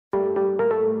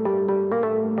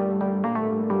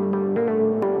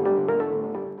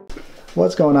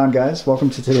What's going on, guys? Welcome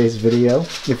to today's video.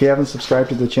 If you haven't subscribed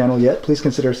to the channel yet, please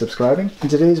consider subscribing. In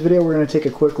today's video we're going to take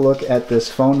a quick look at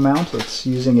this phone mount. It's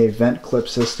using a vent clip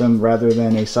system rather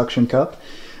than a suction cup.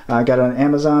 I got it on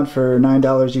Amazon for $9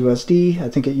 USD. I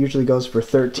think it usually goes for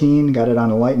 $13. Got it on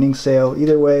a lightning sale.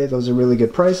 Either way, those are really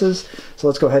good prices. So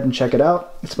let's go ahead and check it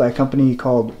out. It's by a company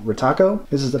called RTAKO.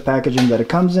 This is the packaging that it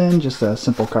comes in, just a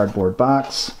simple cardboard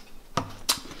box.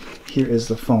 Here is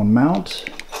the phone mount.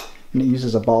 And it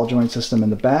uses a ball joint system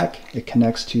in the back. It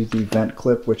connects to the vent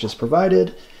clip which is provided.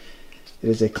 It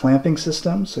is a clamping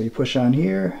system, so you push on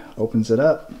here, opens it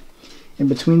up. In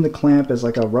between the clamp is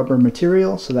like a rubber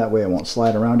material, so that way it won't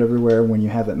slide around everywhere when you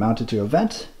have it mounted to a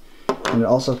vent. And it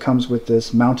also comes with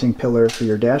this mounting pillar for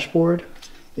your dashboard.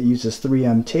 It uses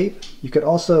 3M tape. You could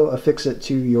also affix it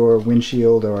to your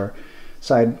windshield or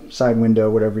side window,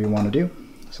 whatever you want to do.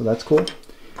 So that's cool.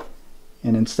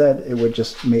 And instead it would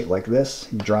just mate like this.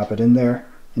 You drop it in there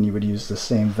and you would use the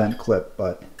same vent clip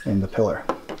but in the pillar.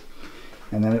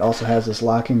 And then it also has this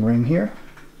locking ring here,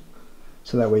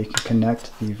 so that way you can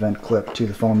connect the vent clip to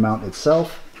the phone mount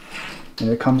itself. And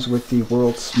it comes with the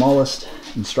world's smallest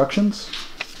instructions,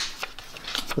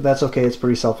 but that's okay, it's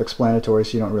pretty self-explanatory,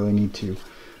 so you don't really need to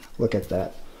look at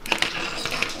that.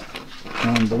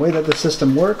 And the way that the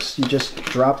system works, you just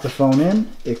drop the phone in,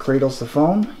 it cradles the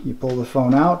phone, you pull the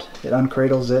phone out, it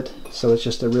uncradles it, so it's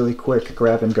just a really quick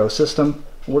grab and go system.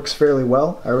 It works fairly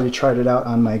well. I already tried it out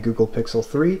on my Google Pixel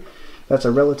 3. That's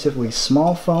a relatively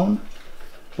small phone,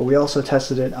 but we also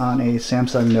tested it on a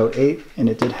Samsung Note 8, and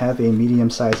it did have a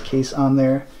medium-sized case on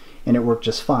there, and it worked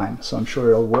just fine. So I'm sure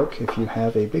it'll work if you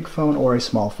have a big phone or a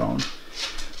small phone.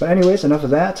 But anyways, enough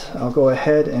of that. I'll go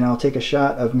ahead and I'll take a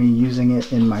shot of me using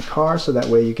it in my car, so that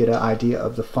way you get an idea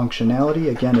of the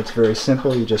functionality. Again, it's very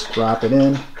simple. You just drop it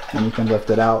in and you can lift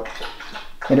it out,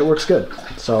 and it works good.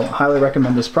 So I highly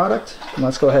recommend this product. And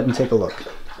let's go ahead and take a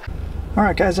look.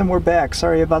 Alright guys, and we're back.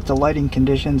 Sorry about the lighting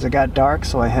conditions. It got dark,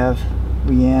 so I have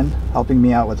Leanne helping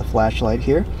me out with the flashlight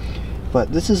here.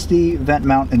 But this is the vent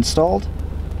mount installed,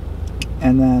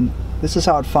 and then this is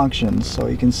how it functions. So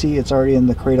you can see it's already in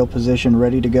the cradle position,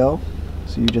 ready to go.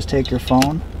 So you just take your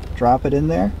phone, drop it in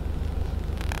there,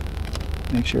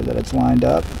 make sure that it's lined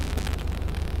up,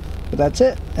 but that's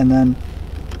it. And then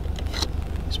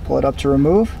just pull it up to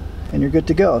remove and you're good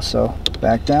to go. So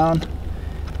back down,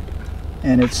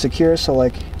 and it's secure, so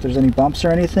like if there's any bumps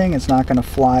or anything, it's not going to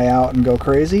fly out and go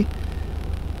crazy.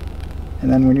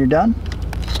 And then when you're done,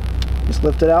 just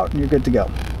lift it out and you're good to go.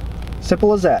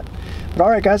 Simple as that. But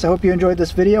alright guys, I hope you enjoyed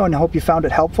this video and I hope you found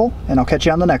it helpful, and I'll catch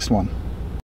you on the next one.